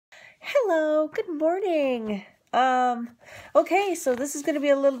Hello, good morning. Okay, so this is going to be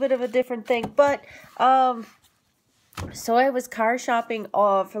a little bit of a different thing, but, so I was car shopping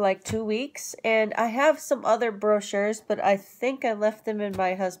for like 2 weeks, and I have some other brochures, but I think I left them in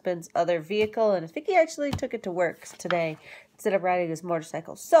my husband's other vehicle, and I think he actually took it to work today instead of riding his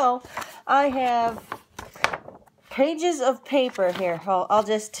motorcycle. So, I have pages of paper here. I'll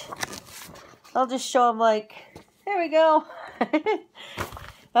just show them, like, there we go.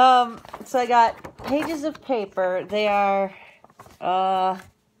 So I got pages of paper. They are,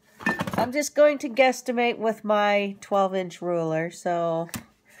 I'm just going to guesstimate with my 12-inch ruler, so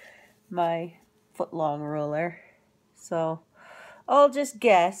my foot-long ruler. So I'll just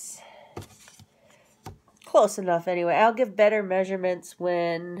guess. Close enough anyway. I'll give better measurements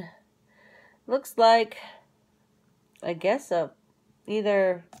when, looks like, I guess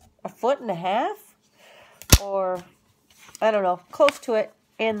either a 1.5 feet or, I don't know, close to it.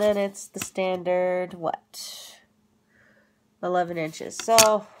 And then it's the standard, 11 inches. So,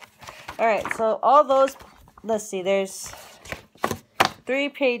 all right, so all those, let's see, there's 3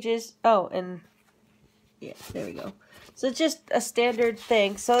 pages. Oh, and, yeah, there we go. So it's just a standard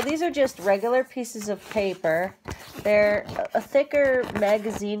thing. So these are just regular pieces of paper. They're a thicker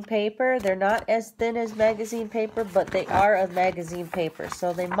magazine paper. They're not as thin as magazine paper, but they are a magazine paper.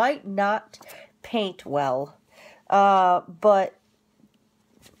 So they might not paint well. But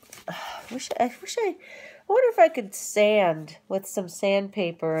I wonder if I could sand with some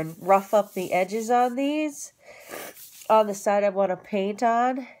sandpaper and rough up the edges on these on the side I want to paint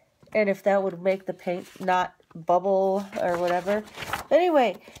on, and if that would make the paint not bubble or whatever.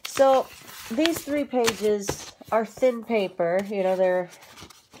 Anyway, so these 3 pages are thin paper. You know, they're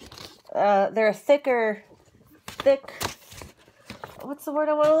a thick, what's the word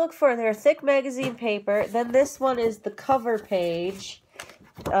I want to look for? They're a thick magazine paper. Then this one is the cover page.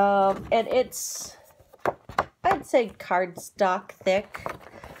 And it's, I'd say cardstock thick,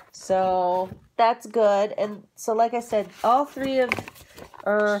 so that's good. And so, like I said, all 4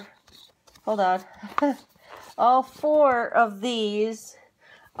 of these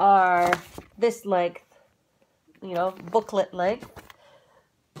are this length, you know, booklet length.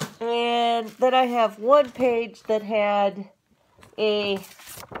 And then I have 1 page that had a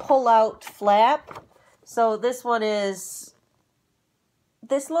pull-out flap, so this one is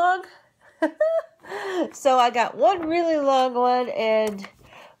this long. So I got 1 really long one and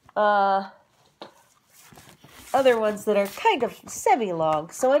other ones that are kind of semi-long.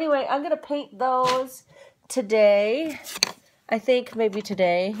 So anyway, I'm gonna paint those today. I think maybe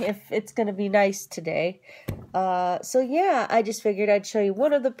today, if it's gonna be nice today. So yeah, I just figured I'd show you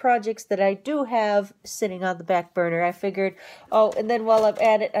one of the projects that I do have sitting on the back burner. I figured, oh, and then while I'm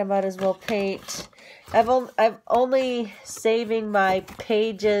at it, I might as well paint. I'm only saving my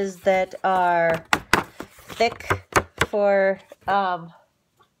pages that are thick for,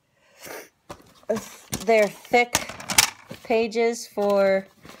 they're thick pages for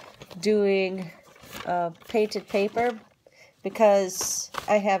doing painted paper, because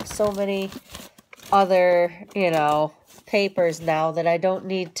I have so many other, you know, papers now that I don't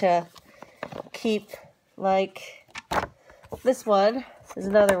need to keep, like this one. Is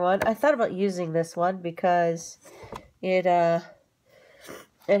another one. I thought about using this one because it has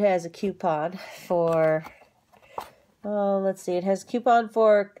a coupon for, oh, let's see, it has a coupon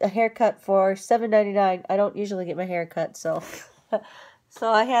for a haircut for $7.99. I don't usually get my hair cut, so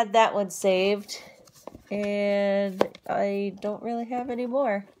so I had that one saved, and I don't really have any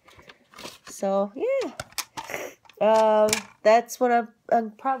more. So yeah, that's what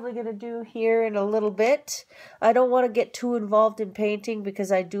I'm probably going to do here in a little bit. I don't want to get too involved in painting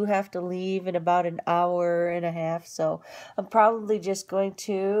because I do have to leave in about 1.5 hours, so I'm probably just going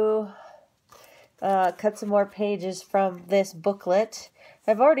to cut some more pages from this booklet.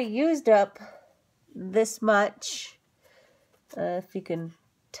 I've already used up this much, if you can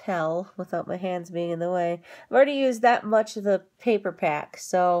tell without my hands being in the way. I've already used that much of the paper pack,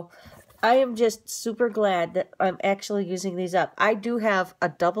 so I am just super glad that I'm actually using these up. I do have a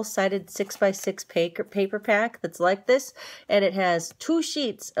double-sided 6x6 paper pack that's like this, and it has 2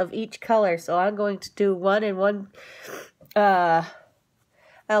 sheets of each color, so I'm going to do 1 and 1. I'll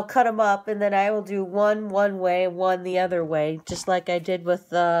cut them up, and then I will do one way, 1 the other way, just like I did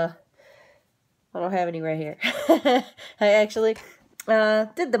with, I don't have any right here. I actually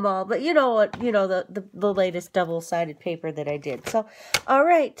did them all, but you know what, you know, the latest double-sided paper that I did. So, all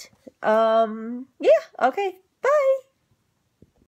right. Yeah, okay.